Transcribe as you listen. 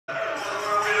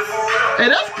Hey,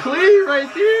 that's clean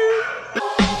right there.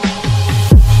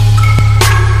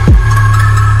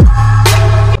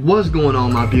 What's going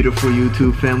on, my beautiful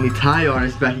YouTube family? Ty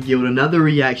Artist back again with another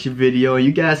reaction video.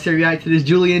 You guys can react to this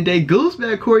Julian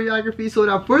DeGuzman choreography. So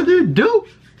without further ado,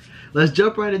 let's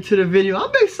jump right into the video.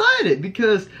 I'm excited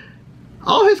because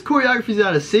all his choreographies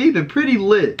that I've seen been pretty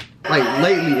lit. Like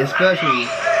lately, especially.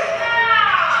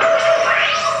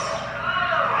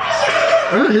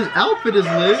 His outfit is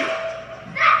lit.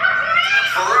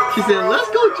 She said, "Let's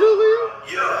go, Julian."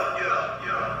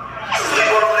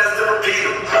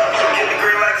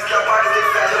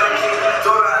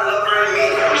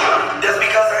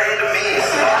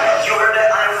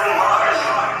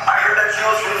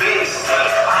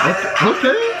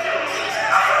 Okay.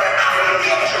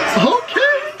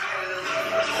 Okay.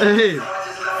 Hey.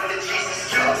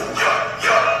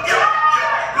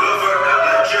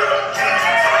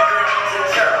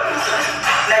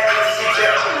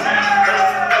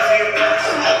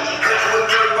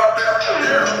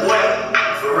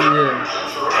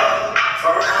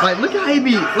 Like, look how he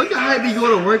be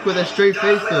going to work with a straight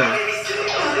face though.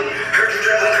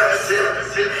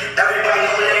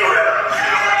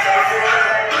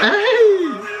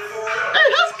 Hey,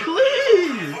 that's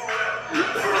clean.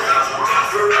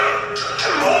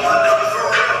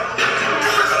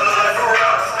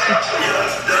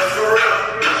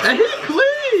 Hey, he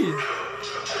clean.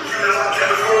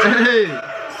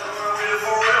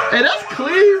 Hey, that's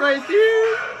clean right there.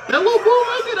 That little move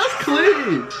right there, that's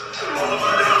clean.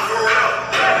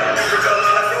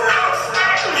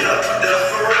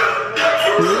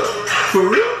 For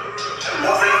real?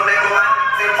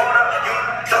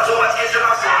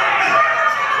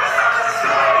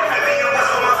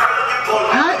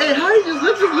 Hey, how you just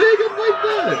lift his leg up like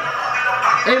that?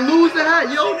 Hey, lose the hat,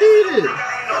 you don't need it.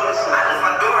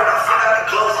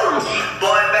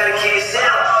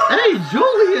 Hey,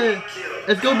 Julian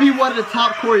is gonna be one of the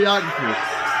top choreographers.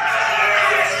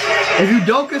 If you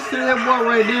don't consider him one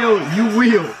right now, you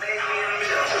will.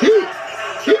 He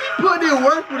be putting in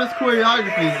work with his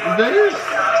choreographies. Is that it?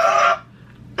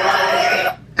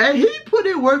 And he put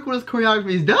in work with his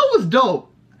choreographies. That was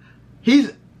dope.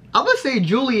 I'm gonna say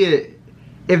Julian,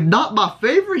 if not my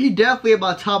favorite, he definitely in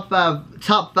my top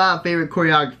five favorite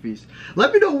choreographies.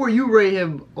 Let me know where you rate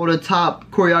him on the top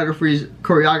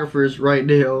choreographers right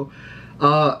now.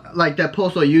 Like that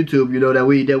post on YouTube, you know, that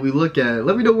we look at.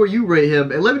 Let me know where you rate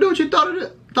him, and let me know what you thought of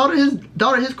his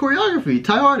choreography.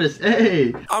 Ty Artist,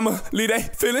 hey. I'ma leave they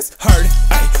feelings hurting.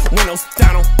 Hey, windows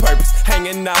down on purpose,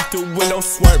 hanging out the window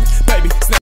swerving, baby.